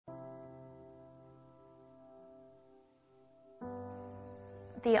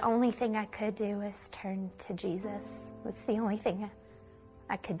the only thing I could do was turn to Jesus. That's the only thing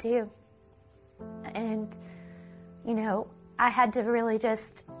I could do. And, I had to really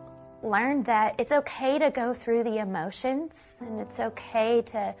just learn that it's okay to go through the emotions, and it's okay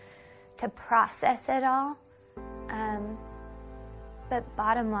to process it all. But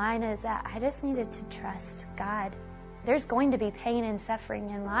bottom line is that I just needed to trust God. There's going to be pain and suffering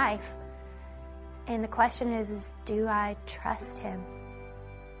in life. And the question is do I trust Him?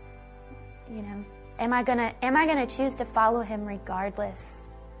 Am I gonna choose to follow Him regardless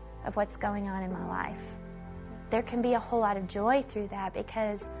of what's going on in my life? There can be a whole lot of joy through that,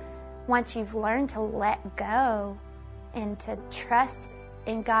 because once you've learned to let go and to trust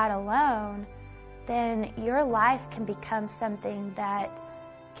in God alone, then your life can become something that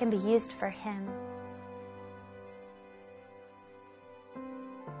can be used for Him.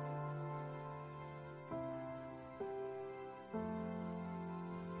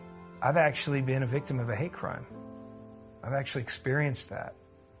 I've actually been a victim of a hate crime. I've actually experienced that.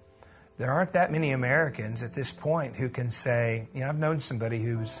 There aren't that many Americans at this point who can say, I've known somebody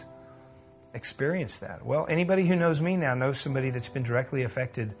who's experienced that. Well, anybody who knows me now knows somebody that's been directly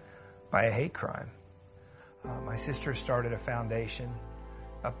affected by a hate crime. My sister started a foundation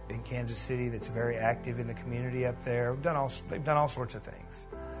up in Kansas City that's very active in the community up there. They've done all sorts of things.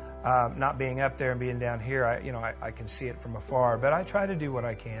 Not being up there and being down here, I can see it from afar, but I try to do what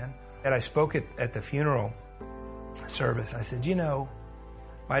I can. And I spoke at the funeral service. I said,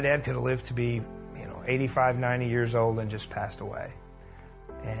 my dad could have lived to be, 85, 90 years old and just passed away.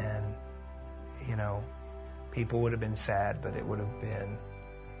 And, people would have been sad, but it would have been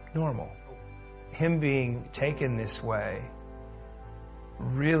normal. Him being taken this way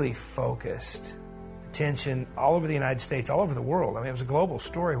really focused attention all over the United States, all over the world. It was a global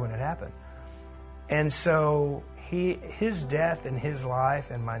story when it happened. And so his death and his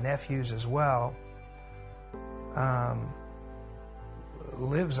life, and my nephew's as well,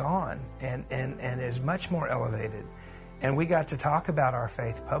 lives on and is much more elevated. And we got to talk about our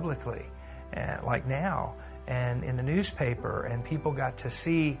faith publicly, like now, and in the newspaper, and people got to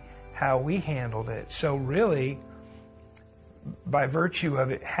see how we handled it. So really, by virtue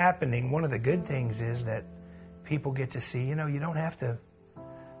of it happening, one of the good things is that people get to see, you don't have to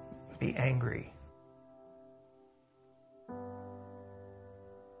be angry.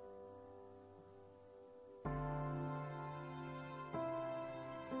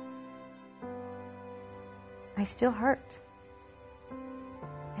 I still hurt.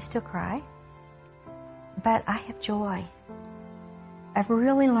 I still cry. But I have joy. I've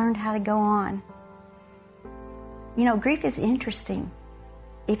really learned how to go on. Grief is interesting.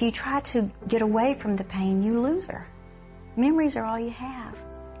 If you try to get away from the pain, you lose her. Memories are all you have.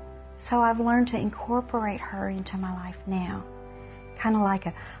 So I've learned to incorporate her into my life now. Kind of like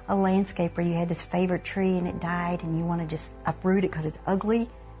a landscape where you had this favorite tree and it died and you want to just uproot it because it's ugly.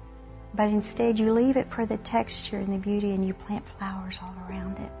 But instead you leave it for the texture and the beauty, and you plant flowers all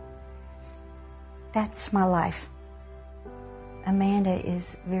around it. That's my life. Amanda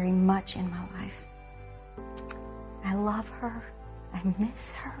is very much in my life. I love her. I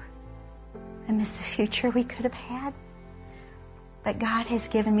miss her. I miss the future we could have had. But God has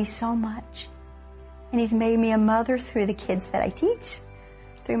given me so much. And He's made me a mother through the kids that I teach,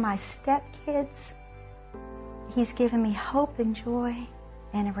 through my stepkids. He's given me hope and joy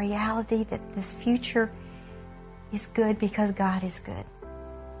and a reality that this future is good because God is good.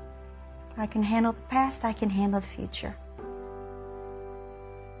 I can handle the past, I can handle the future.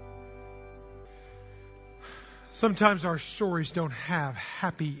 Sometimes our stories don't have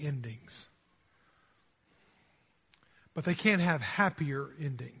happy endings, but they can have happier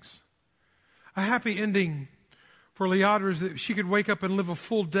endings. A happy ending for Leandra is that she could wake up and live a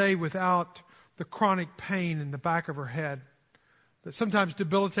full day without the chronic pain in the back of her head that sometimes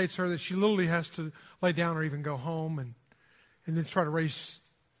debilitates her, that she literally has to lay down or even go home and then try to raise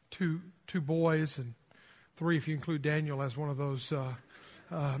two boys, and 3 if you include Daniel as one of those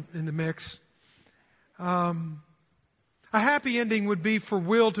in the mix. A happy ending would be for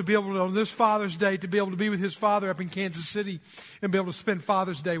Will to be able to, on this Father's Day, to be able to be with his father up in Kansas City and be able to spend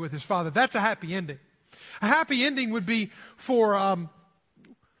Father's Day with his father. That's a happy ending. A happy ending would be for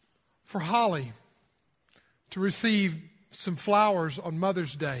Holly to receive some flowers on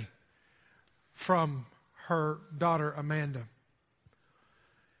Mother's Day from her daughter Amanda.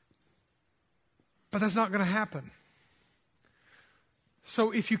 But that's not going to happen.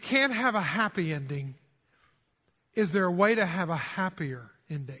 So if you can't have a happy ending, is there a way to have a happier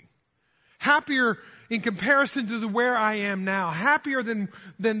ending? happier in comparison to where I am now, happier than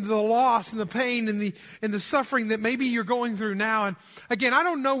the loss and the pain and the suffering that maybe you're going through now. And again, I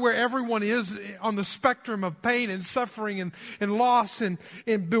don't know where everyone is on the spectrum of pain and suffering and loss and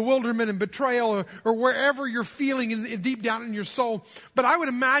bewilderment and betrayal or wherever you're feeling in deep down in your soul. But I would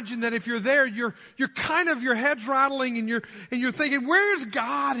imagine that if you're there, you're kind of, your head's rattling and you're thinking, where's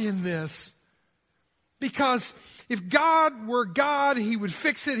God in this? Because if God were God, He would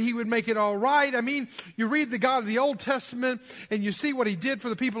fix it. He would make it all right. I mean, you read the God of the Old Testament and you see what He did for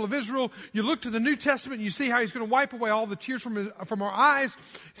the people of Israel. You look to the New Testament and you see how He's going to wipe away all the tears from our eyes.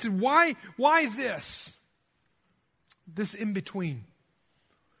 He said, why this? This in between.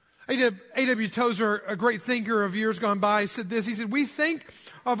 A.W. Tozer, a great thinker of years gone by, said this. He said, we think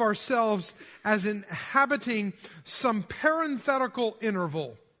of ourselves as inhabiting some parenthetical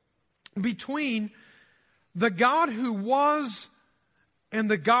interval between the God who was and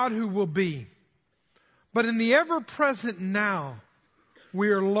the God who will be. But in the ever-present now, we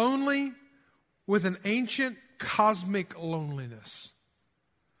are lonely with an ancient cosmic loneliness.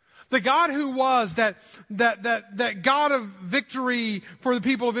 The God who was, that God of victory for the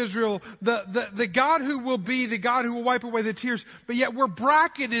people of Israel, the God who will be, the God who will wipe away the tears, but yet we're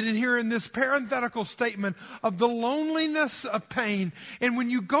bracketed in here in this parenthetical statement of the loneliness of pain. And when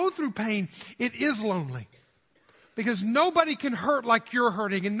you go through pain, it is lonely. Because nobody can hurt like you're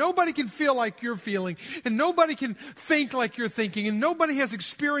hurting, and nobody can feel like you're feeling, and nobody can think like you're thinking, and nobody has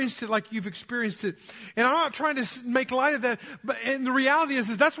experienced it like you've experienced it. And I'm not trying to make light of that, and the reality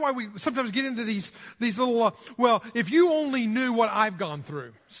is that's why we sometimes get into these little, well, if you only knew what I've gone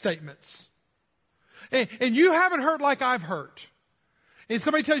through statements. And you haven't hurt like I've hurt. And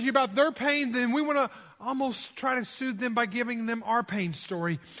somebody tells you about their pain, then we want to almost try to soothe them by giving them our pain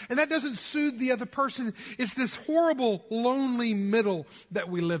story. And that doesn't soothe the other person. It's this horrible, lonely middle that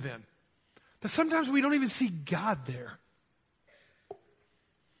we live in. That sometimes we don't even see God there.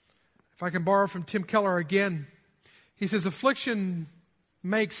 If I can borrow from Tim Keller again, he says, affliction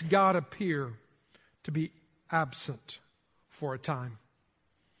makes God appear to be absent for a time.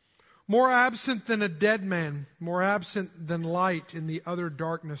 More absent than a dead man, more absent than light in the utter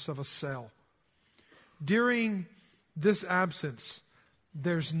darkness of a cell. During this absence,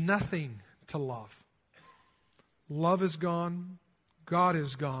 there's nothing to love. Love is gone, God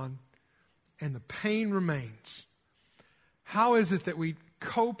is gone, and the pain remains. How is it that we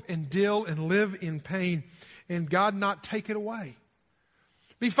cope and deal and live in pain and God not take it away?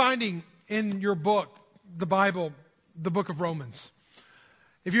 Be finding in your book, the Bible, the book of Romans.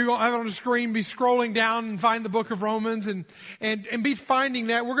 If you have it on the screen, be scrolling down and find the book of Romans and be finding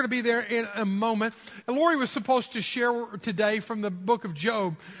that. We're going to be there in a moment. And Lori was supposed to share today from the book of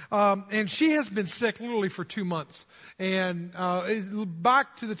Job. And she has been sick literally for 2 months. And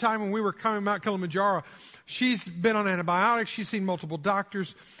back to the time when we were coming Mount Kilimanjaro, she's been on antibiotics. She's seen multiple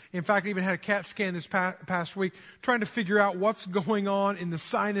doctors. In fact, even had a CAT scan this past week trying to figure out what's going on in the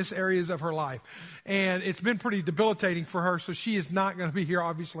sinus areas of her life. And it's been pretty debilitating for her, so she is not going to be here,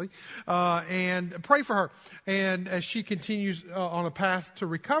 obviously. And pray for her. And as she continues on a path to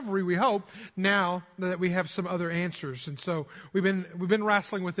recovery, we hope now that we have some other answers. And so we've been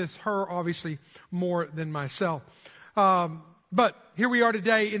wrestling with this, her obviously more than myself. But here we are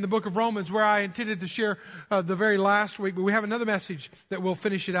today in the book of Romans, where I intended to share the very last week, but we have another message that we'll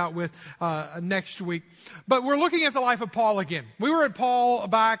finish it out with next week. But we're looking at the life of Paul again. We were at Paul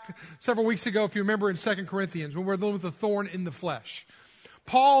back several weeks ago, if you remember, in 2 Corinthians, when we were dealing with the thorn in the flesh.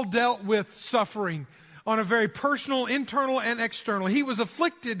 Paul dealt with suffering on a very personal, internal, and external. He was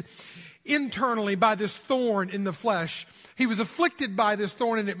afflicted internally by this thorn in the flesh. He was afflicted by this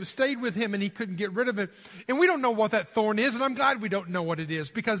thorn, and it stayed with him, and he couldn't get rid of it. And we don't know what that thorn is, and I'm glad we don't know what it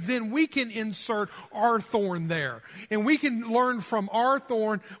is, because then we can insert our thorn there. And we can learn from our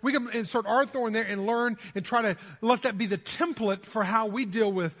thorn. We can insert our thorn there and learn and try to let that be the template for how we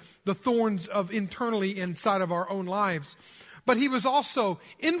deal with the thorns of internally inside of our own lives. But he was also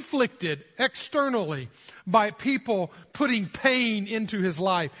inflicted externally by people putting pain into his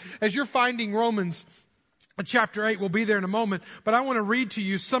life. As you're finding Romans chapter 8, we'll be there in a moment, but I want to read to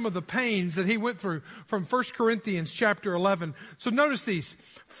you some of the pains that he went through from 1 Corinthians chapter 11. So notice these.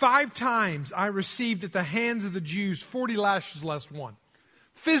 5 times I received at the hands of the Jews 40 lashes less one.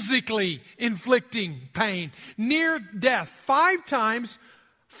 Physically inflicting pain. Near death. 5 times,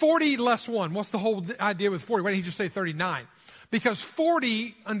 40 less 1. What's the whole idea with 40? Why didn't he just say 39? Because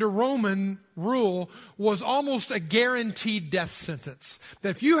 40 under Roman rule was almost a guaranteed death sentence. That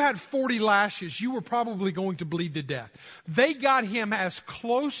if you had 40 lashes, you were probably going to bleed to death. They got him as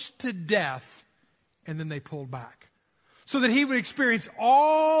close to death, and then they pulled back. so that he would experience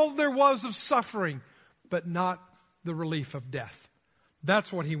all there was of suffering, but not the relief of death.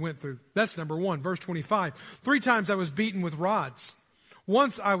 That's what he went through. That's number one. Verse 25. 3 times I was beaten with rods.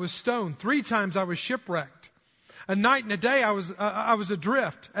 Once I was stoned. 3 times I was shipwrecked. A night and a day I was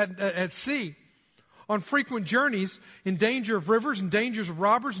adrift at sea, on frequent journeys, in danger of rivers, in dangers of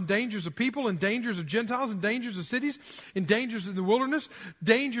robbers, in dangers of people, in dangers of Gentiles, in dangers of cities, in dangers in the wilderness,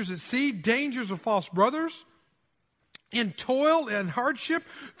 dangers at sea, dangers of false brothers, in toil and hardship,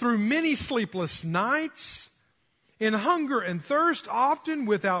 through many sleepless nights, in hunger and thirst, often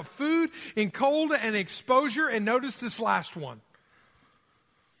without food, in cold and exposure. And notice this last one.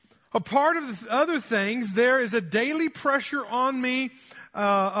 A part of the other things, there is a daily pressure on me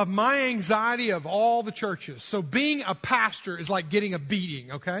of my anxiety of all the churches. So being a pastor is like getting a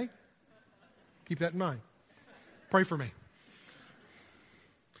beating, okay? Keep that in mind. Pray for me.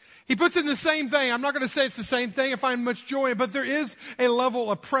 He puts in the same thing. I'm not going to say it's the same thing. I find much joy in it, but there is a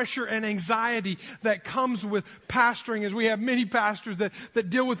level of pressure and anxiety that comes with pastoring, as we have many pastors that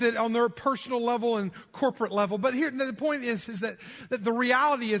deal with it on their personal level and corporate level. But here, the point is that the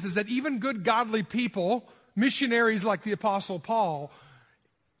reality is that even good, godly people, missionaries like the Apostle Paul,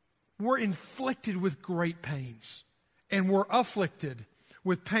 were inflicted with great pains and were afflicted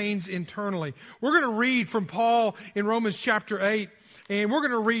with pains internally. We're going to read from Paul in Romans chapter 8. And we're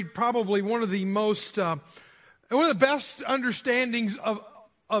going to read probably one of the best understandings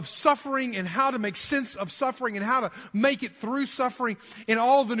of suffering and how to make sense of suffering and how to make it through suffering in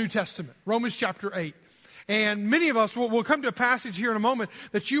all of the New Testament. Romans chapter 8. And many of us will come to a passage here in a moment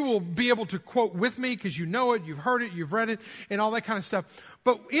that you will be able to quote with me because you know it, you've heard it, you've read it, and all that kind of stuff.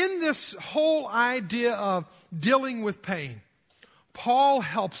 But in this whole idea of dealing with pain, Paul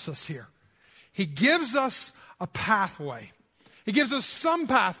helps us here. He gives us a pathway. He gives us some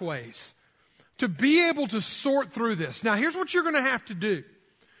pathways to be able to sort through this. Now, here's what you're going to have to do.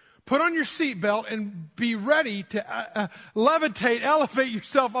 Put on your seatbelt and be ready to elevate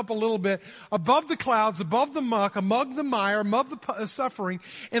yourself up a little bit above the clouds, above the muck, above the mire, above the suffering,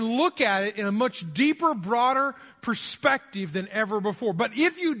 and look at it in a much deeper, broader perspective than ever before. But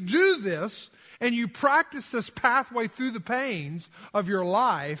if you do this and you practice this pathway through the pains of your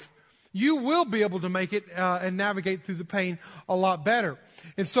life, you will be able to make it and navigate through the pain a lot better.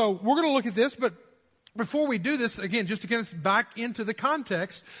 And so we're going to look at this, but before we do this, again, just to get us back into the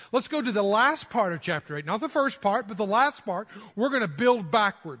context, let's go to the last part of chapter 8. Not the first part, but the last part. We're going to build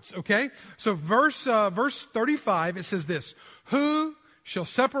backwards, okay? So verse 35, it says this: Who shall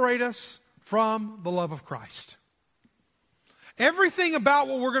separate us from the love of Christ? Everything about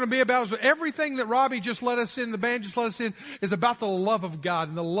what we're going to be about, is everything that Robbie just led us in, the band just led us in, is about the love of God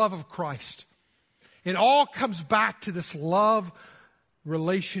and the love of Christ. It all comes back to this love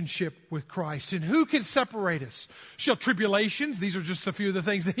relationship with Christ. And who can separate us? Shall tribulations, these are just a few of the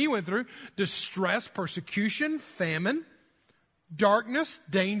things that he went through, distress, persecution, famine, darkness,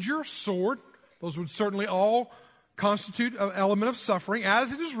 danger, sword, those would certainly all constitute an element of suffering,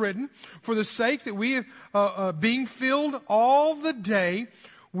 as it is written, for the sake that we being filled all the day,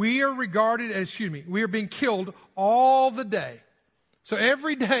 we are being killed all the day. So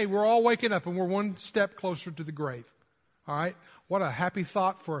every day we're all waking up and we're one step closer to the grave. All right? What a happy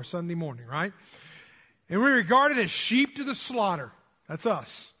thought for a Sunday morning, right? And we're regarded as sheep to the slaughter. That's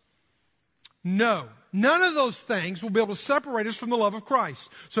us. No. None of those things will be able to separate us from the love of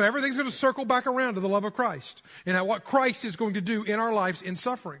Christ. So everything's going to circle back around to the love of Christ and what Christ is going to do in our lives in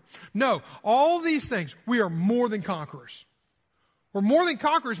suffering. No, all these things, we are more than conquerors. We're more than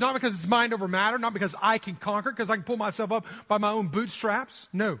conquerors, not because it's mind over matter, not because I can conquer, because I can pull myself up by my own bootstraps.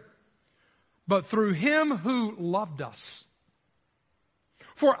 No. But through Him who loved us.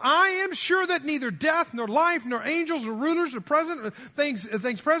 For I am sure that neither death, nor life, nor angels, nor rulers, nor present, things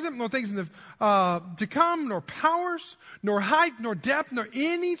present, nor things in the, to come, nor powers, nor height, nor depth, nor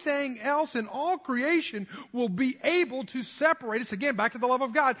anything else in all creation will be able to separate us. Again, back to the love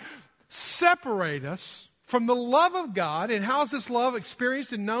of God. Separate us from the love of God. And how is this love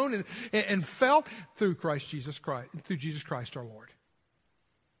experienced and known and felt? Through Jesus Christ our Lord.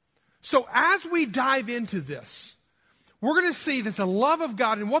 So as we dive into this, we're going to see that the love of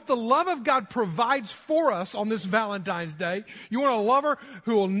God and what the love of God provides for us on this Valentine's Day. You want a lover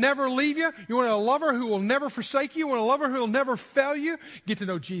who will never leave you? You want a lover who will never forsake you? You want a lover who will never fail you? Get to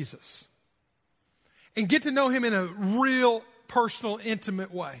know Jesus. And get to know Him in a real, personal,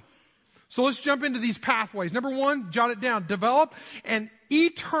 intimate way. So let's jump into these pathways. Number one, jot it down. Develop an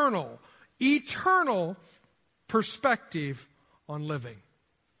eternal perspective on living.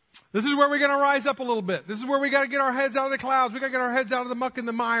 This is where we're going to rise up a little bit. This is where we got to get our heads out of the clouds. We got to get our heads out of the muck and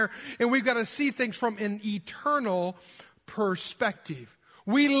the mire. And we've got to see things from an eternal perspective.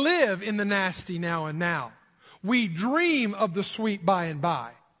 We live in the nasty now and now. We dream of the sweet by and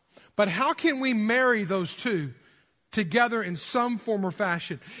by. But how can we marry those two together in some form or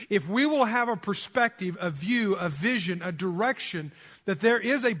fashion? If we will have a perspective, a view, a vision, a direction, that there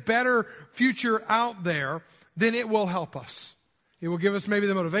is a better future out there, then it will help us. It will give us maybe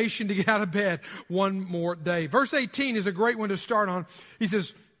the motivation to get out of bed one more day. Verse 18 is a great one to start on. He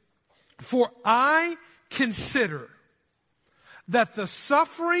says, "For I consider that the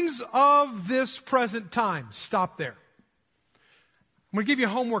sufferings of this present time," stop there. I'm going to give you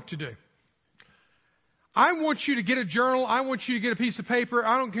homework to do. I want you to get a journal. I want you to get a piece of paper.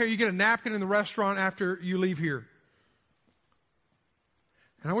 I don't care. You get a napkin in the restaurant after you leave here.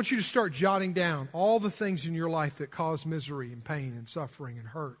 And I want you to start jotting down all the things in your life that cause misery and pain and suffering and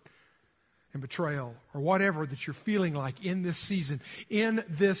hurt and betrayal or whatever that you're feeling like in this season, in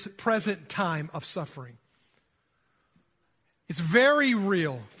this present time of suffering. It's very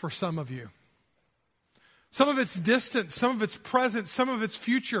real for some of you. Some of it's distant, some of it's present, some of it's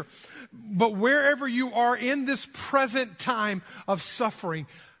future. But wherever you are in this present time of suffering,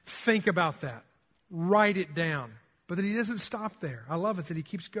 think about that. Write it down. But that he doesn't stop there. I love it that he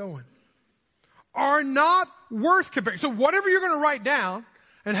keeps going. Are not worth comparing. So whatever you're going to write down,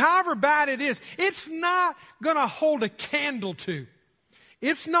 and however bad it is, it's not going to hold a candle to.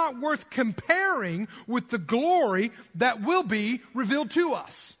 It's not worth comparing with the glory that will be revealed to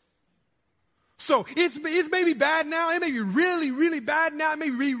us. So it may be bad now. It may be really, really bad now. It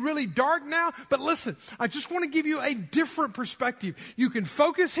may be really dark now. But listen, I just want to give you a different perspective. You can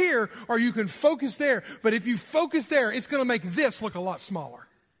focus here or you can focus there. But if you focus there, it's going to make this look a lot smaller.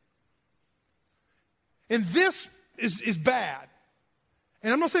 And this is bad.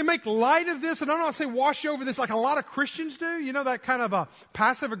 And I'm not saying make light of this, and I'm not saying wash over this like a lot of Christians do. You know, that kind of a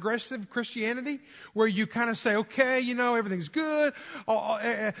passive-aggressive Christianity where you kind of say, okay, you know, everything's good.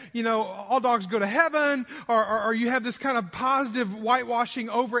 All dogs go to heaven. Or you have this kind of positive whitewashing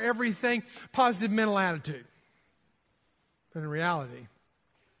over everything, positive mental attitude. But in reality,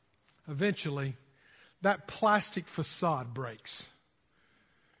 eventually, that plastic facade breaks.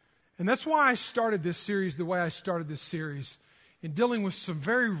 And that's why I started this series the way I started this series, in dealing with some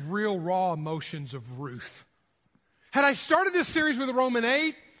very real, raw emotions of Ruth. Had I started this series with Romans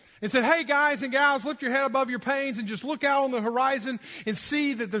 8 and said, hey, guys and gals, lift your head above your pains and just look out on the horizon and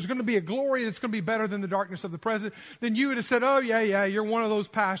see that there's going to be a glory that's going to be better than the darkness of the present, then you would have said, oh, yeah, you're one of those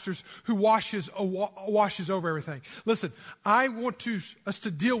pastors who washes over everything. Listen, I want us to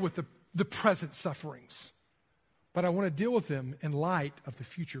deal with the present sufferings, but I want to deal with them in light of the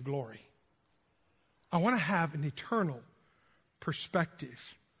future glory. I want to have an eternal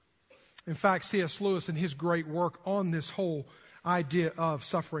perspective. In fact, C.S. Lewis, in his great work on this whole idea of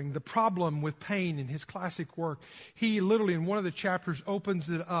suffering, the problem with pain, in his classic work, he literally in one of the chapters opens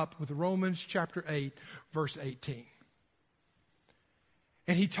it up with Romans chapter 8, verse 18.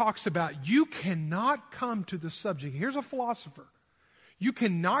 And he talks about you cannot come to the subject. Here's a philosopher. You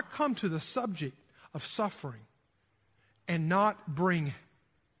cannot come to the subject of suffering and not bring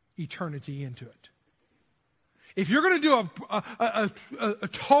eternity into it. If you're going to do a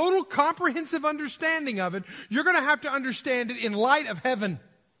total comprehensive understanding of it, you're going to have to understand it in light of heaven,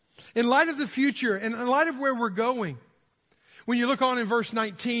 in light of the future, and in light of where we're going. When you look on in verse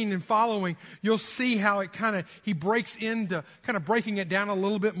 19 and following, you'll see how he breaks into kind of breaking it down a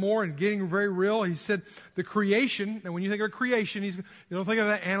little bit more and getting very real. He said the creation, and when you think of creation, you don't think of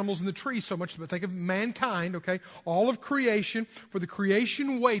the animals and the trees so much, but think of mankind, okay? All of creation, for the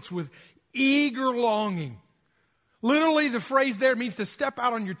creation waits with eager longing. Literally, the phrase there means to step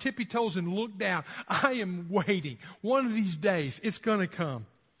out on your tippy toes and look down. I am waiting. One of these days, it's going to come.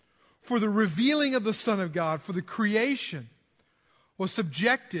 For the revealing of the Son of God, for the creation was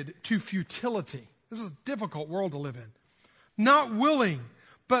subjected to futility. This is a difficult world to live in. Not willing,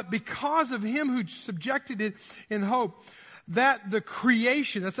 but because of Him who subjected it in hope, that the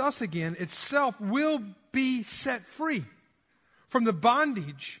creation, that's us again, itself will be set free from the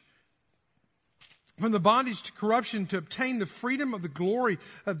bondage to corruption, to obtain the freedom of the glory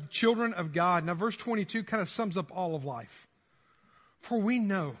of the children of God. Now, verse 22 kind of sums up all of life. For we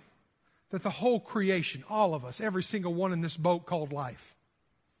know that the whole creation, all of us, every single one in this boat called life,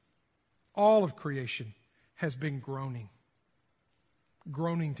 all of creation has been groaning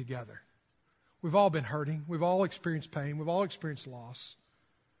together. We've all been hurting. We've all experienced pain. We've all experienced loss.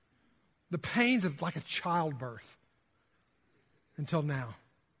 The pains of like a childbirth until now.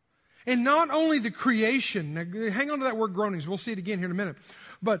 And not only the creation, now hang on to that word groanings, we'll see it again here in a minute,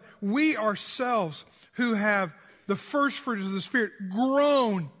 but we ourselves who have the first fruits of the Spirit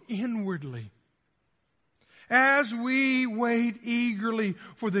groan inwardly as we wait eagerly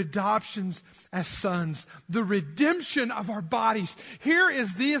for the adoptions as sons, the redemption of our bodies. Here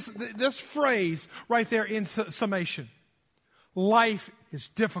is this phrase right there in summation. Life is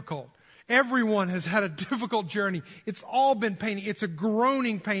difficult. Everyone has had a difficult journey. It's all been pain. It's a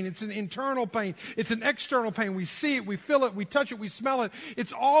groaning pain. It's an internal pain. It's an external pain. We see it, we feel it, we touch it, we smell it.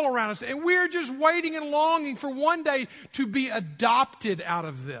 It's all around us. And we're just waiting and longing for one day to be adopted out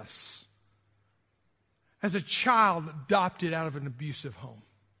of this. As a child adopted out of an abusive home.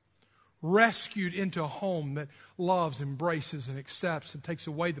 Rescued into a home that loves, embraces, and accepts and takes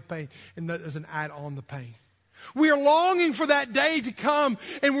away the pain and doesn't add on the pain. We are longing for that day to come,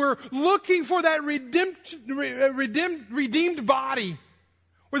 and we're looking for that redeemed body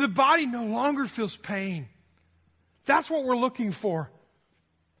where the body no longer feels pain. That's what we're looking for.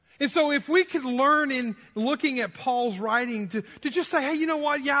 And so if we could learn in looking at Paul's writing to just say, hey, you know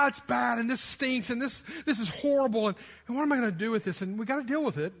what? Yeah, it's bad, and this stinks, and this is horrible, and what am I going to do with this? And we got to deal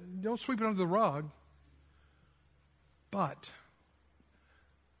with it. Don't sweep it under the rug. But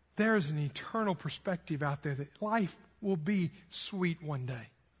there is an eternal perspective out there that life will be sweet one day.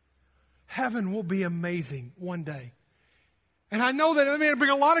 Heaven will be amazing one day. And I know that it may bring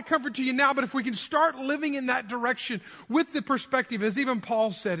a lot of comfort to you now, but if we can start living in that direction with the perspective, as even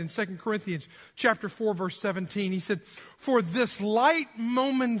Paul said in 2 Corinthians chapter 4, verse 17, he said, for this light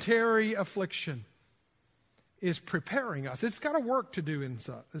momentary affliction is preparing us. It's got a work to do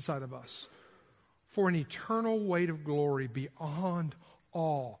inside of us for an eternal weight of glory beyond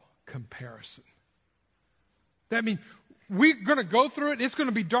all comparison. That means we're going to go through it. It's going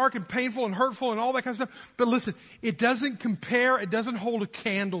to be dark and painful and hurtful and all that kind of stuff. But listen, it doesn't compare, it doesn't hold a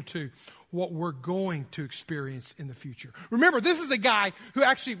candle to what we're going to experience in the future. Remember, this is the guy who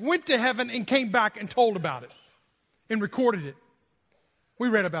actually went to heaven and came back and told about it and recorded it. We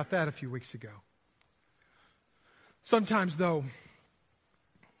read about that a few weeks ago. Sometimes, though,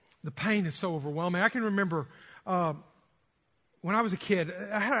 the pain is so overwhelming. I can remember when I was a kid,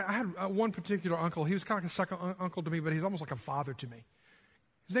 I had one particular uncle. He was kind of like a second uncle to me, but he's almost like a father to me.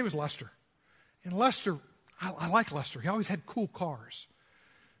 His name was Lester. And Lester, I like Lester. He always had cool cars.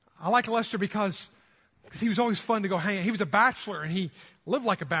 I like Lester because he was always fun to go hang out. He was a bachelor, and he lived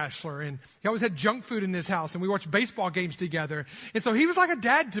like a bachelor, and he always had junk food in his house, and we watched baseball games together. And so he was like a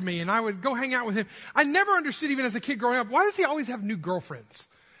dad to me, and I would go hang out with him. I never understood, even as a kid growing up, why does he always have new girlfriends?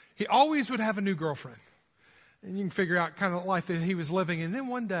 He always would have a new girlfriend. And you can figure out kind of the life that he was living. And then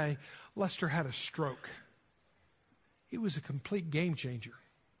one day, Lester had a stroke. It was a complete game changer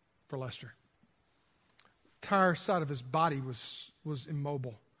for Lester. The entire side of his body was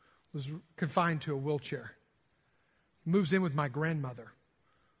immobile, was confined to a wheelchair. He moves in with my grandmother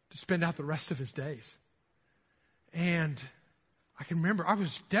to spend out the rest of his days. And I can remember, I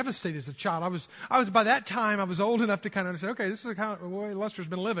was devastated as a child. I was by that time, I was old enough to kind of understand, okay, this is the kind of way Lester's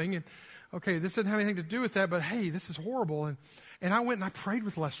been living. And okay, this doesn't have anything to do with that, but hey, this is horrible. And I went and I prayed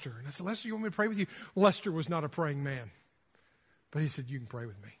with Lester. And I said, Lester, you want me to pray with you? Lester was not a praying man. But he said, you can pray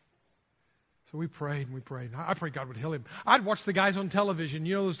with me. So we prayed and we prayed. I prayed God would heal him. I'd watch the guys on television.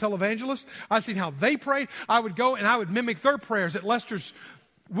 You know those televangelists? I'd seen how they prayed. I would go and I would mimic their prayers at Lester's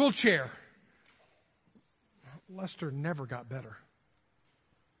wheelchair. Lester never got better.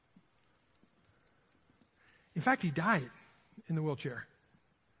 In fact, he died in the wheelchair.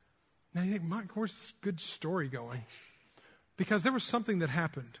 Now you think, Mike, where's this good story going? Because there was something that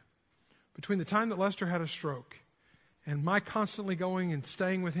happened between the time that Lester had a stroke and my constantly going and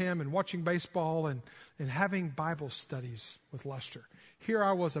staying with him and watching baseball and having Bible studies with Lester. Here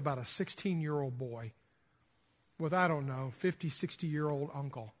I was, about a 16-year-old boy with, 50, 60-year-old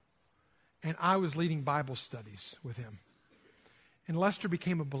uncle. And I was leading Bible studies with him. And Lester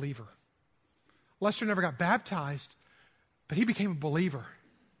became a believer. Lester never got baptized, but he became a believer.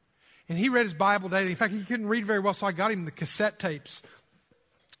 And he read his Bible daily. In fact, he couldn't read very well, so I got him the cassette tapes.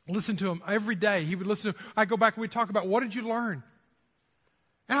 Listen to him every day. He would listen to him. I'd go back and we'd talk about, what did you learn?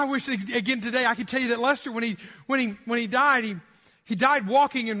 And I wish, again, today I could tell you that Lester, when he died, he died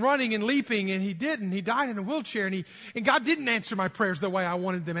walking and running and leaping, and he didn't. He died in a wheelchair, and God didn't answer my prayers the way I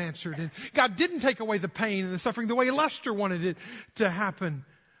wanted them answered. And God didn't take away the pain and the suffering the way Lester wanted it to happen.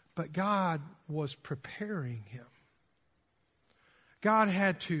 But God was preparing him. God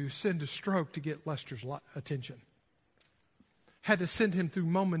had to send a stroke to get Lester's attention. Had to send him through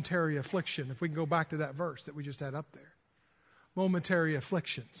momentary affliction, if we can go back to that verse that we just had up there. Momentary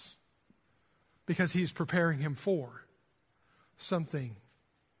afflictions. Because he's preparing him for something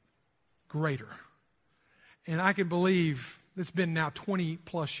greater. And I can believe it's been now 20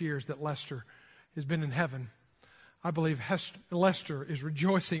 plus years that Lester has been in heaven. I believe Lester is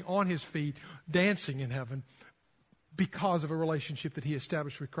rejoicing on his feet, dancing in heaven because of a relationship that he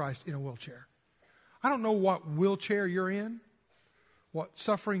established with Christ in a wheelchair. I don't know what wheelchair you're in, what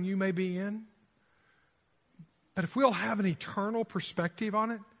suffering you may be in, but if we'll have an eternal perspective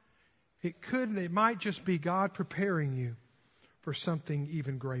on it, it might just be God preparing you for something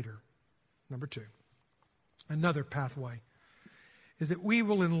even greater. Number 2, another pathway is that we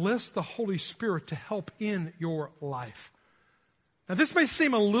will enlist the Holy Spirit to help in your life. Now, this may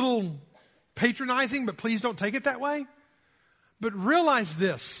seem a little patronizing, but please don't take it that way. But realize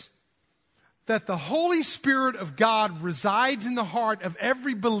this, that the Holy Spirit of God resides in the heart of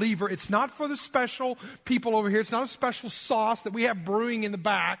every believer. It's not for the special people over here. It's not a special sauce that we have brewing in the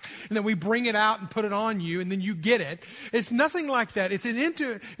back and then we bring it out and put it on you and then you get it. It's nothing like that.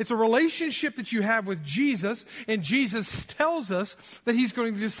 It's a relationship that you have with Jesus, and Jesus tells us that He's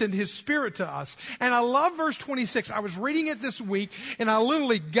going to send His Spirit to us. And I love verse 26. I was reading it this week and I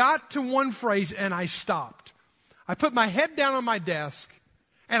literally got to one phrase and I stopped. I put my head down on my desk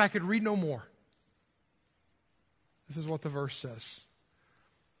and I could read no more. This is what the verse says.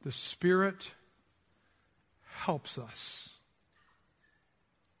 The Spirit helps us.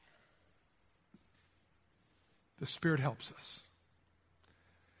 The Spirit helps us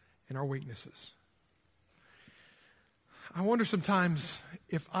in our weaknesses. I wonder sometimes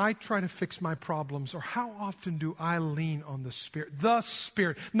if I try to fix my problems, or how often do I lean on the Spirit? The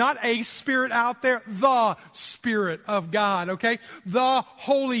Spirit. Not a spirit out there, the Spirit of God, okay? The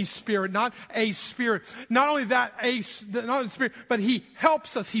Holy Spirit, not a spirit. Not only that, not a spirit, but He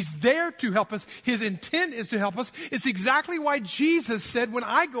helps us. He's there to help us. His intent is to help us. It's exactly why Jesus said, when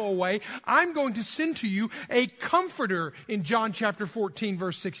I go away, I'm going to send to you a comforter in John chapter 14,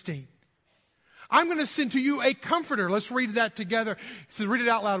 verse 16. I'm going to send to you a comforter. Let's read that together. So read it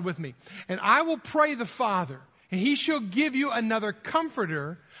out loud with me. And I will pray the Father, and He shall give you another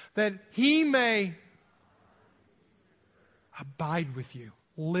comforter, that He may abide with you,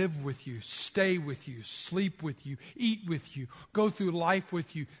 live with you, stay with you, sleep with you, eat with you, go through life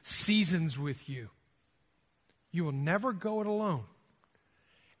with you, seasons with you. You will never go it alone.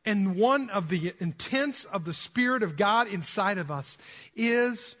 And one of the intents of the Spirit of God inside of us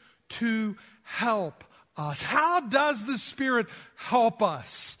is to help us. How does the Spirit help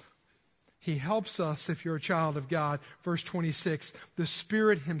us? He helps us if you're a child of God. Verse 26, the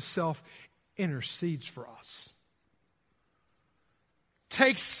Spirit Himself intercedes for us.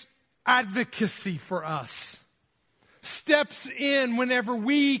 Takes advocacy for us. Steps in whenever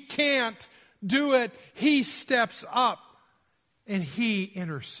we can't do it. He steps up and He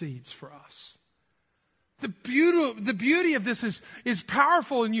intercedes for us. The beauty of this is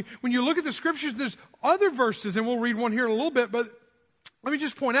powerful. And when you look at the Scriptures, there's other verses, and we'll read one here in a little bit, but let me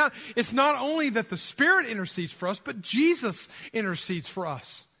just point out, it's not only that the Spirit intercedes for us, but Jesus intercedes for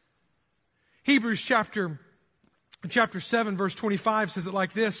us. Hebrews chapter 7, verse 25 says it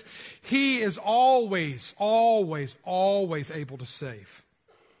like this: He is always, always, always able to save.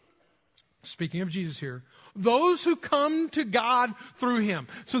 Speaking of Jesus here, those who come to God through Him.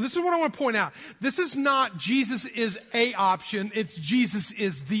 So this is what I want to point out. This is not Jesus is a option. It's Jesus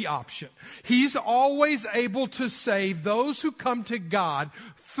is the option. He's always able to save those who come to God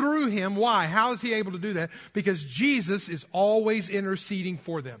through Him. Why? How is He able to do that? Because Jesus is always interceding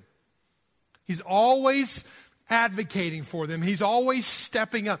for them. He's always advocating for them. He's always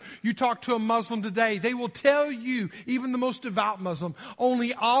stepping up. You talk to a Muslim today, they will tell you, even the most devout Muslim,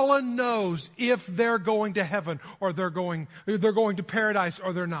 only Allah knows if they're going to heaven or they're going to paradise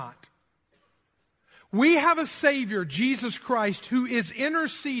or they're not. We have a Savior, Jesus Christ, who is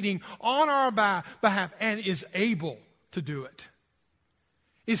interceding on our behalf and is able to do it.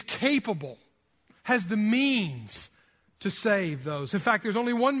 Is capable, has the means to save those. In fact, there's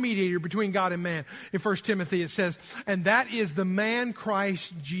only one mediator between God and man. In 1 Timothy it says, and that is the man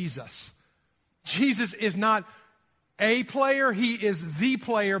Christ Jesus. Jesus is not a player, He is the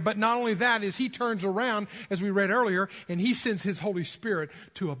player, but not only that, is He turns around, as we read earlier, and He sends His Holy Spirit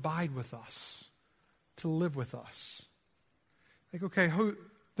to abide with us, to live with us. Like, okay,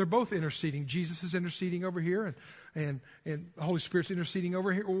 they're both interceding. Jesus is interceding over here, and the Holy Spirit's interceding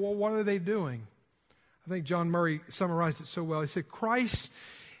over here. Well, what are they doing? I think John Murray summarized it so well. He said, Christ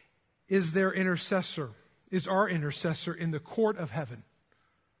is their intercessor, is our intercessor in the court of heaven.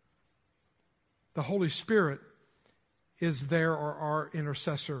 The Holy Spirit is their or our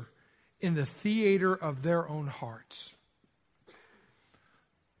intercessor in the theater of their own hearts.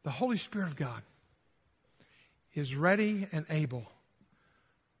 The Holy Spirit of God is ready and able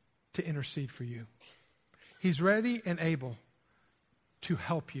to intercede for you. He's ready and able to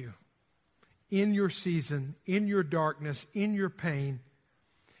help you in your season, in your darkness, in your pain,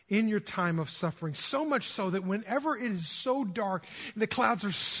 in your time of suffering. So much so that whenever it is so dark, and the clouds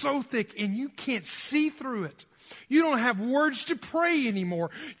are so thick and you can't see through it, you don't have words to pray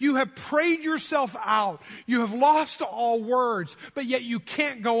anymore. You have prayed yourself out. You have lost all words, but yet you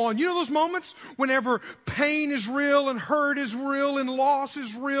can't go on. You know those moments whenever pain is real and hurt is real and loss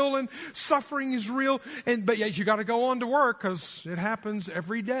is real and suffering is real, but yet you got to go on to work because it happens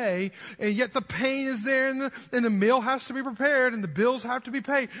every day, and yet the pain is there and the meal has to be prepared and the bills have to be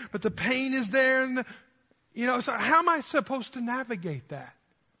paid, but the pain is there and so how am I supposed to navigate that?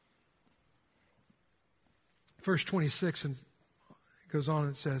 Verse 26 and it goes on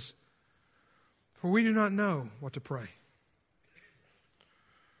and it says, "For we do not know what to pray.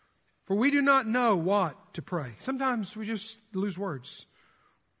 For we do not know what to pray." Sometimes we just lose words.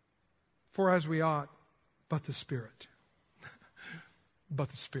 "For as we ought, but the Spirit." But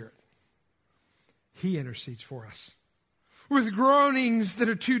the Spirit. He intercedes for us. "With groanings that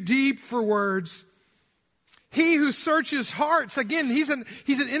are too deep for words. He who searches hearts," again, he's an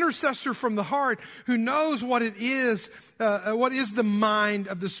intercessor from the heart who knows what it is, what is the mind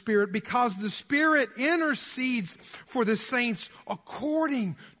of the Spirit, because the Spirit intercedes for the saints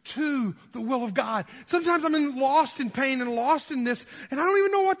according to the will of God. Sometimes I'm lost in pain and lost in this, and I don't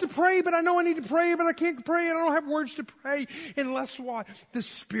even know what to pray, but I know I need to pray, but I can't pray, and I don't have words to pray unless what? The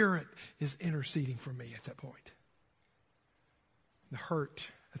Spirit is interceding for me at that point. The hurt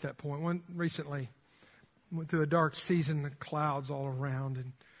at that point. Recently, went through a dark season, the clouds all around,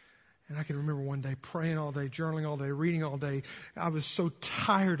 and I can remember one day praying all day, journaling all day, reading all day. I was so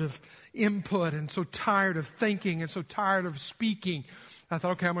tired of input and so tired of thinking and so tired of speaking. I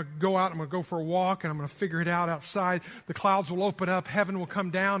thought, okay, I'm going to go out, I'm going to go for a walk, and I'm going to figure it out outside. The clouds will open up, heaven will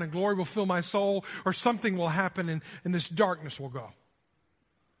come down, and glory will fill my soul, or something will happen, and this darkness will go.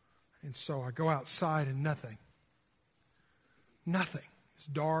 And so I go outside, and nothing. Nothing. It's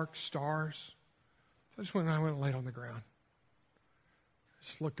dark, stars. So I went and laid on the ground.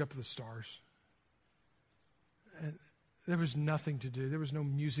 Just looked up at the stars. And there was nothing to do. There was no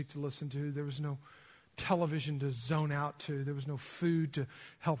music to listen to. There was no television to zone out to. There was no food to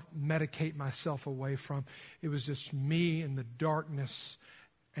help medicate myself away from. It was just me and the darkness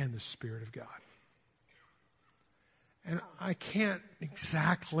and the Spirit of God. And I can't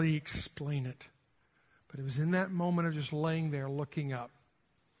exactly explain it, but it was in that moment of just laying there looking up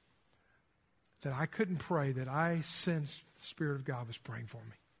that I couldn't pray, that I sensed the Spirit of God was praying for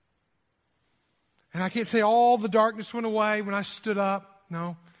me. And I can't say all the darkness went away when I stood up.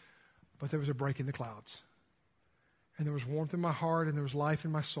 No. But there was a break in the clouds. And there was warmth in my heart, and there was life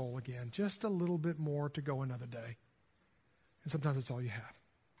in my soul again. Just a little bit more to go another day. And sometimes that's all you have.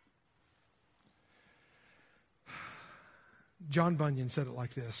 John Bunyan said it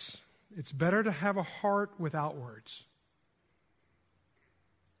like this: "It's better to have a heart without words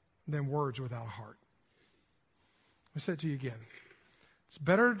than words without a heart." Let me say it to you again. It's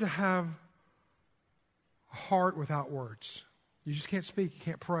better to have a heart without words. You just can't speak, you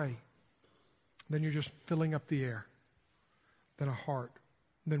can't pray. Then you're just filling up the air. Than a heart,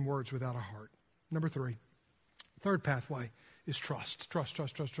 than words without a heart. Number 3, third pathway is trust. Trust,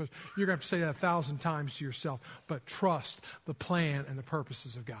 trust, trust, trust. You're going to have to say that 1,000 times to yourself, but trust the plan and the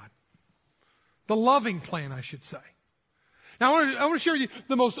purposes of God. The loving plan, I should say. Now, I want to share with you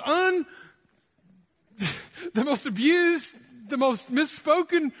the most abused, the most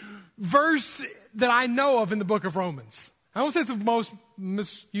misspoken verse that I know of in the book of Romans. I won't say it's the most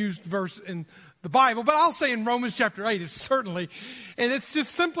misused verse in the Bible, but I'll say in Romans chapter 8, it's certainly, and it's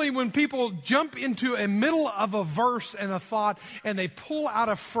just simply when people jump into a middle of a verse and a thought, and they pull out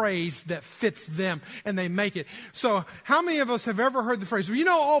a phrase that fits them, and they make it. So how many of us have ever heard the phrase, well, you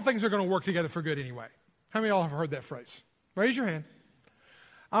know all things are going to work together for good anyway? How many of y'all have heard that phrase? Raise your hand.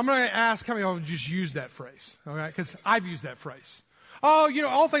 I'm going to ask how many of y'all have just used that phrase, okay? Because I've used that phrase. Oh, you know,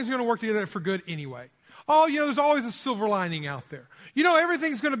 all things are going to work together for good anyway. Oh, you know, there's always a silver lining out there. You know,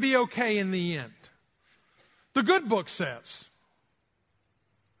 everything's going to be okay in the end. The good book says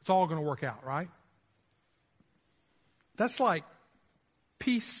it's all going to work out, right? That's like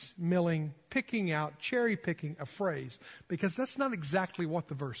piecemealing, picking out, cherry picking a phrase, because that's not exactly what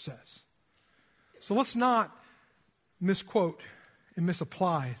the verse says. So let's not misquote and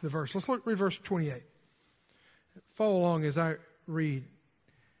misapply the verse. Let's read verse 28. Follow along as I read.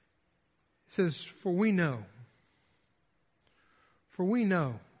 It says, For we know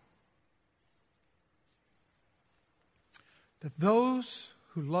that those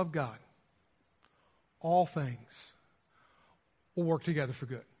who love God, all things will work together for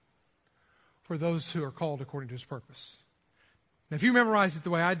good, for those who are called according to His purpose. Now, if you memorize it the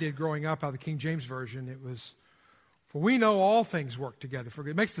way I did growing up out of the King James Version, it was, for we know all things work together for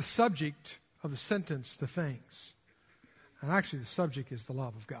good. It makes the subject of the sentence the things. And actually the subject is the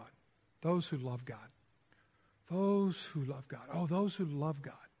love of God. Those who love God. Those who love God. Oh, those who love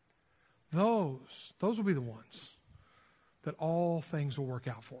God. Those will be the ones that all things will work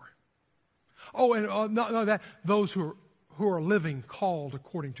out for. Oh, and those who are living called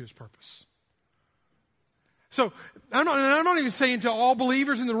according to his purpose. So I'm not even saying to all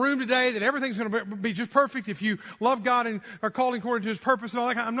believers in the room today that everything's going to be just perfect if you love God and are called according to his purpose and all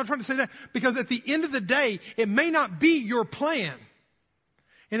that kind of, I'm not trying to say that, because at the end of the day, it may not be your plan.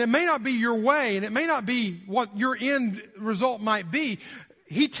 And it may not be your way, and it may not be what your end result might be.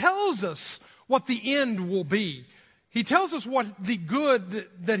 He tells us what the end will be. He tells us what the good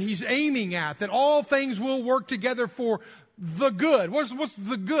that he's aiming at, that all things will work together for the good. What's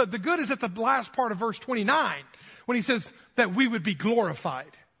the good? The good is at the last part of verse 29, when he says that we would be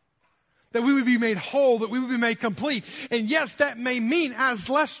glorified, that we would be made whole, that we would be made complete. And yes, that may mean, as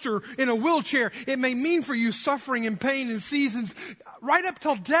Lester in a wheelchair, it may mean for you suffering and pain and seasons right up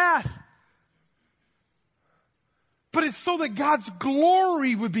till death. But it's so that God's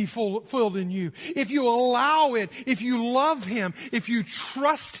glory would be fulfilled in you. If you allow it, if you love him, if you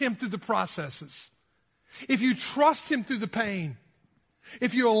trust him through the processes, if you trust him through the pain,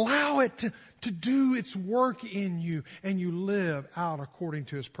 if you allow it to do its work in you and you live out according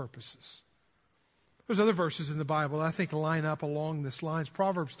to his purposes. There's other verses in the Bible that I think line up along this lines.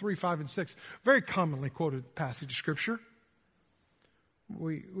 Proverbs 3, 5, and 6, very commonly quoted passage of Scripture.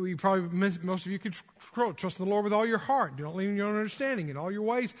 We probably, most of you could quote, trust in the Lord with all your heart. Do not lean on your own understanding. In all your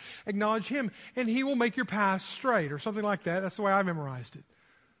ways, acknowledge him, and he will make your path straight, or something like that. That's the way I memorized it.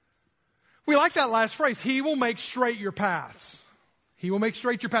 We like that last phrase, he will make straight your paths. He will make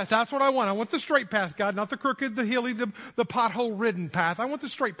straight your path. That's what I want. I want the straight path, God, not the crooked, the hilly, the pothole-ridden path. I want the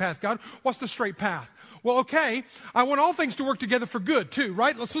straight path, God. What's the straight path? Well, okay, I want all things to work together for good, too,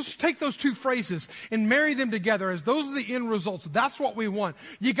 right? Let's just take those two phrases and marry them together as those are the end results. That's what we want.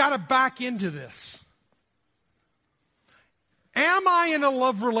 You got to back into this. Am I in a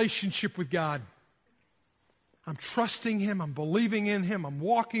love relationship with God? I'm trusting him. I'm believing in him. I'm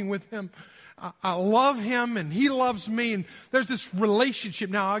walking with him. I love him and he loves me, and there's this relationship.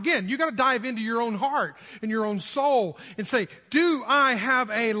 Now again, you got to dive into your own heart and your own soul and say, do I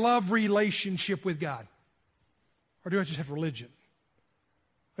have a love relationship with God? Or do I just have religion?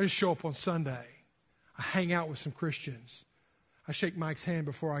 I just show up on Sunday. I hang out with some Christians. I shake Mike's hand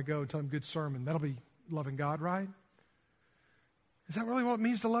before I go and tell him good sermon. That'll be loving God, right? Is that really what it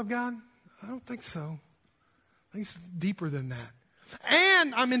means to love God? I don't think so. I think it's deeper than that.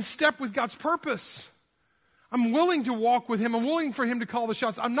 And I'm in step with God's purpose. I'm willing to walk with him. I'm willing for him to call the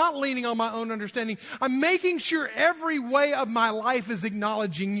shots. I'm not leaning on my own understanding. I'm making sure every way of my life is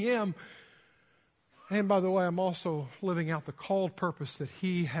acknowledging him. And by the way, I'm also living out the called purpose that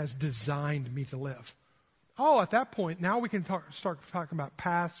he has designed me to live. Oh, at that point, now we can start talking about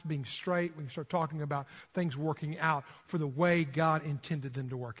paths being straight. We can start talking about things working out for the way God intended them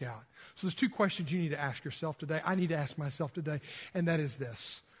to work out. So there's two questions you need to ask yourself today. I need to ask myself today, and that is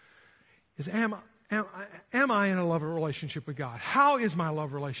this. Am I in a love relationship with God? How is my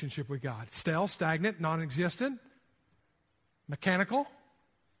love relationship with God? Stale, stagnant, non-existent, mechanical,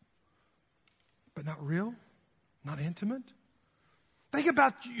 but not real, not intimate? Think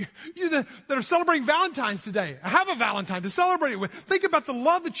about you that are celebrating Valentine's today. Have a Valentine to celebrate it with. Think about the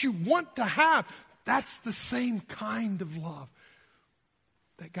love that you want to have. That's the same kind of love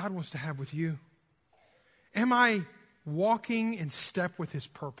that God wants to have with you. Am I walking in step with his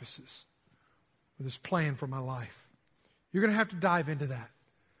purposes, with his plan for my life? You're going to have to dive into that.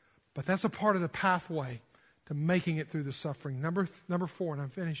 But that's a part of the pathway to making it through the suffering. Number 4, and I'm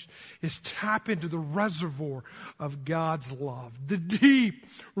finished, is tap into the reservoir of God's love. The deep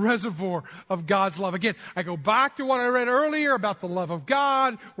reservoir of God's love. Again, I go back to what I read earlier about the love of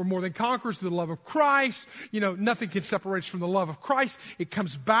God. We're more than conquerors through the love of Christ. Nothing can separate us from the love of Christ. It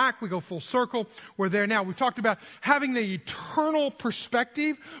comes back. We go full circle. We're there now. We talked about having the eternal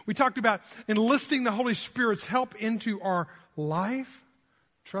perspective. We talked about enlisting the Holy Spirit's help into our life,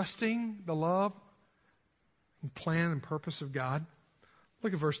 trusting the love and plan and purpose of God.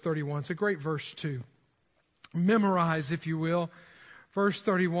 Look at verse 31. It's a great verse too. Memorize, if you will, verse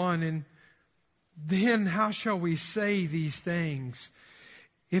 31. And then how shall we say these things?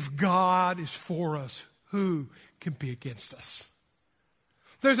 If God is for us, who can be against us?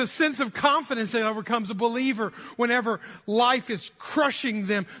 There's a sense of confidence that overcomes a believer whenever life is crushing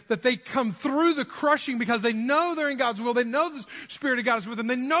them, that they come through the crushing because they know they're in God's will. They know the Spirit of God is with them.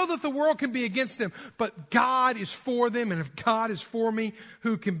 They know that the world can be against them, but God is for them. And if God is for me,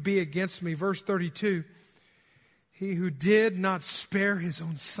 who can be against me? Verse 32, he who did not spare his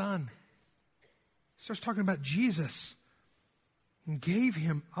own son. He starts talking about Jesus and gave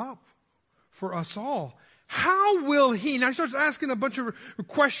him up for us all. How will he, now he starts asking a bunch of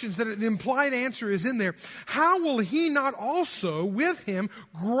questions that the implied answer is in there. How will he not also with him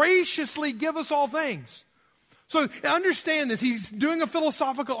graciously give us all things? So understand this. He's doing a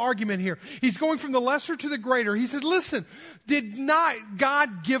philosophical argument here. He's going from the lesser to the greater. He said, listen, did not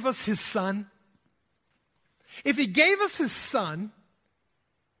God give us his son? If he gave us his son,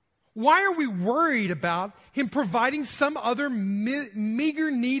 why are we worried about him providing some other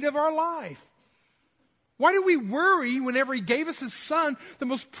meager need of our life? Why do we worry whenever he gave us his son, the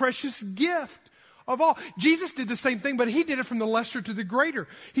most precious gift of all? Jesus did the same thing, but he did it from the lesser to the greater.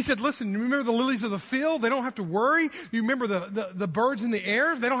 He said, listen, remember the lilies of the field? They don't have to worry. You remember the birds in the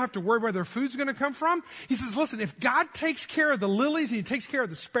air? They don't have to worry where their food's going to come from. He says, listen, if God takes care of the lilies and he takes care of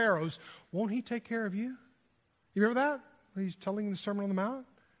the sparrows, won't he take care of you? You remember that? When he's telling the Sermon on the Mount?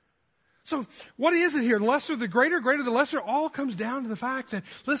 So what is it here? Lesser the greater, greater the lesser, all comes down to the fact that,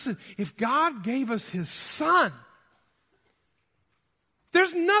 listen, if God gave us his son,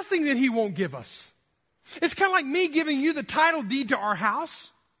 there's nothing that he won't give us. It's kind of like me giving you the title deed to our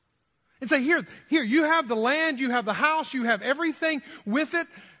house and say, here, you have the land, you have the house, you have everything with it.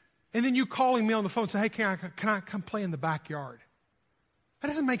 And then you calling me on the phone and say, hey, can I come play in the backyard? That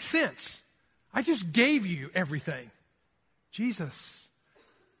doesn't make sense. I just gave you everything. Jesus,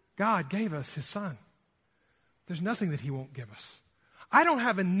 God gave us his son. There's nothing that he won't give us. I don't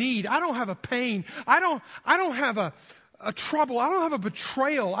have a need. I don't have a pain. I don't have a trouble. I don't have a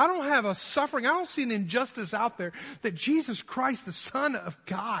betrayal. I don't have a suffering. I don't see an injustice out there that Jesus Christ, the Son of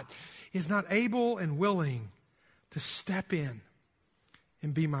God, is not able and willing to step in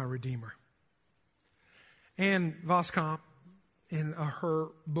and be my Redeemer. Anne Voskamp, in her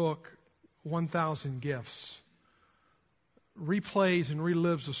book, 1,000 Gifts, replays and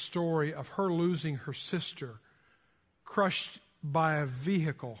relives a story of her losing her sister, crushed by a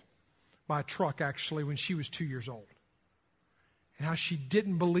vehicle, by a truck actually, when she was 2 years old. And how she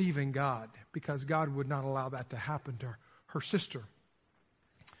didn't believe in God because God would not allow that to happen to her sister.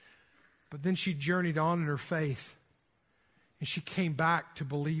 But then she journeyed on in her faith and she came back to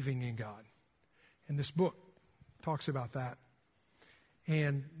believing in God. And this book talks about that.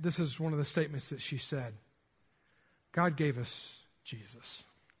 And this is one of the statements that she said. God gave us Jesus.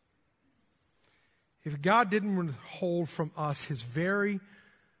 If God didn't withhold from us his very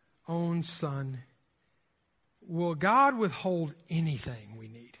own son, will God withhold anything we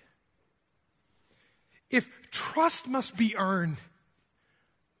need? If trust must be earned,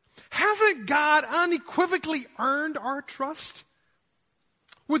 hasn't God unequivocally earned our trust?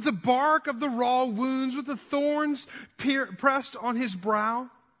 With the bark of the raw wounds, with the thorns pressed on his brow,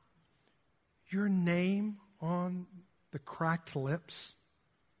 your name on the cracked lips,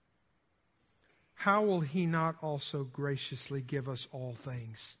 how will he not also graciously give us all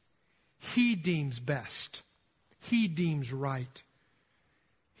things he deems best, he deems right?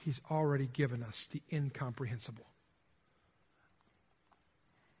 He's already given us the incomprehensible.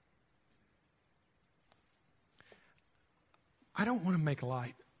 I don't want to make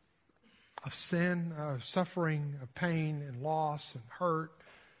light of sin, of suffering, of pain and loss and hurt.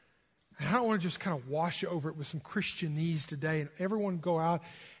 And I don't want to just kind of wash over it with some Christianese today and everyone go out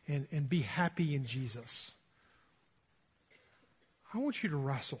and be happy in Jesus. I want you to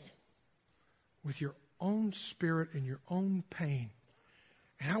wrestle with your own spirit and your own pain.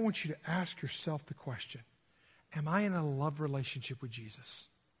 And I want you to ask yourself the question, am I in a love relationship with Jesus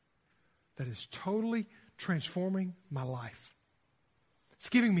that is totally transforming my life? It's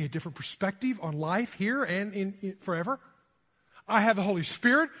giving me a different perspective on life here and in forever. I have the Holy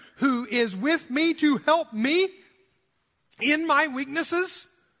Spirit who is with me to help me in my weaknesses,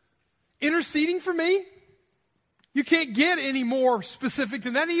 interceding for me. You can't get any more specific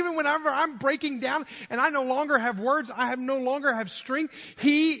than that. Even whenever I'm breaking down and I no longer have words, no longer have strength,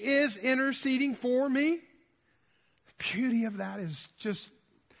 he is interceding for me. The beauty of that is just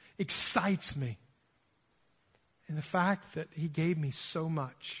excites me. And the fact that he gave me so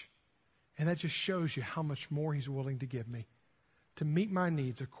much, and that just shows you how much more he's willing to give me to meet my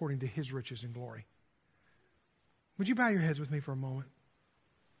needs according to his riches and glory. Would you bow your heads with me for a moment?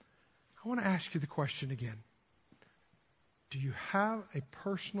 I want to ask you the question again. Do you have a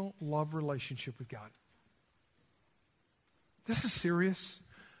personal love relationship with God? This is serious.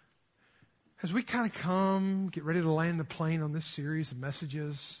 as we kind of get ready to land the plane on this series of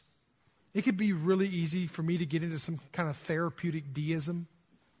messages, it could be really easy for me to get into some kind of therapeutic deism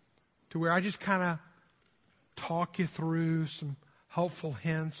to where I just kind of talk you through some helpful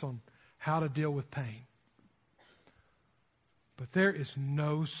hints on how to deal with pain. But there is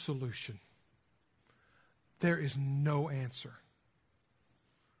no solution. There is no answer.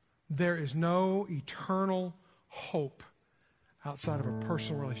 There is no eternal hope outside of a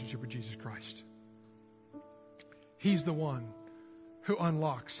personal relationship with Jesus Christ. He's the one who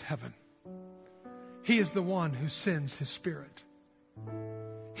unlocks heaven. He is the one who sends His Spirit.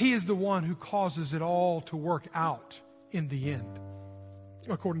 He is the one who causes it all to work out in the end,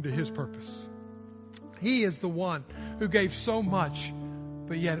 according to His purpose. He is the one who gave so much,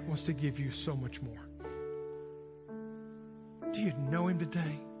 but yet wants to give you so much more. Do you know Him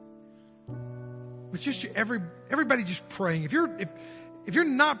today? With just everybody just praying. If you're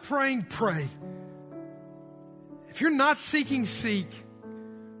not praying, pray. If you're not seeking, seek.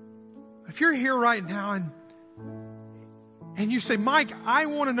 If you're here right now and you say, Mike, I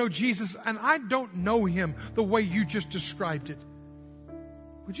want to know Jesus and I don't know Him the way you just described it,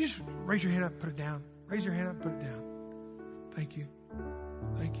 would you just raise your hand up, put it down? Raise your hand up, put it down. Thank you.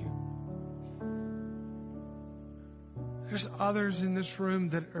 Thank you. There's others in this room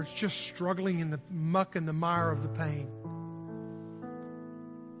that are just struggling in the muck and the mire of the pain.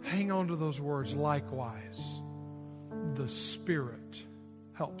 Hang on to those words. Likewise, the Spirit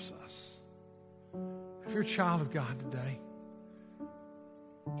helps us. If you're a child of God today,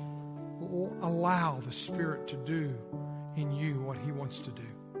 allow the Spirit to do in you what He wants to do.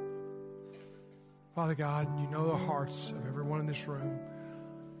 Father God, you know the hearts of everyone in this room.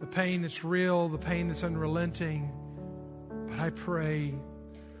 The pain that's real, the pain that's unrelenting. But I pray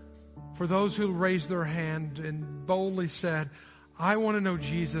for those who raised their hand and boldly said, I want to know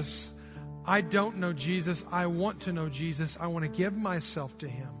Jesus. I don't know Jesus. I want to know Jesus. I want to give myself to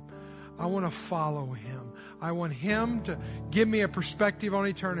Him. I want to follow Him. I want Him to give me a perspective on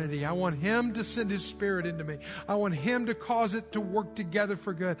eternity. I want Him to send His Spirit into me. I want Him to cause it to work together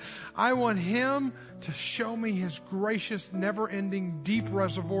for good. I want Him to show me His gracious, never-ending, deep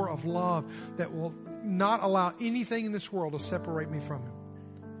reservoir of love that will not allow anything in this world to separate me from Him.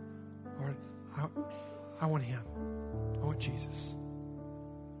 Lord, I want Him. I want Jesus.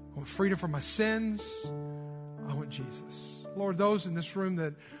 I want freedom from my sins. I want Jesus. Lord, those in this room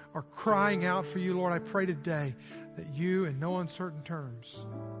that are crying out for you, Lord, I pray today that you, in no uncertain terms,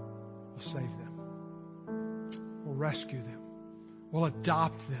 will save them, will rescue them, will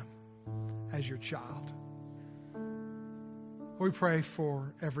adopt them as your child. We pray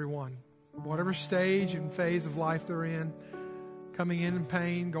for everyone, whatever stage and phase of life they're in, coming in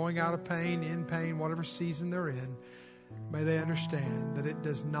pain, going out of pain, in pain, whatever season they're in, may they understand that it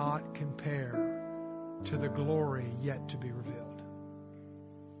does not compare to the glory yet to be revealed.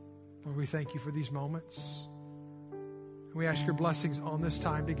 Lord, we thank you for these moments. We ask your blessings on this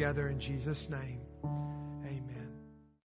time together in Jesus' name.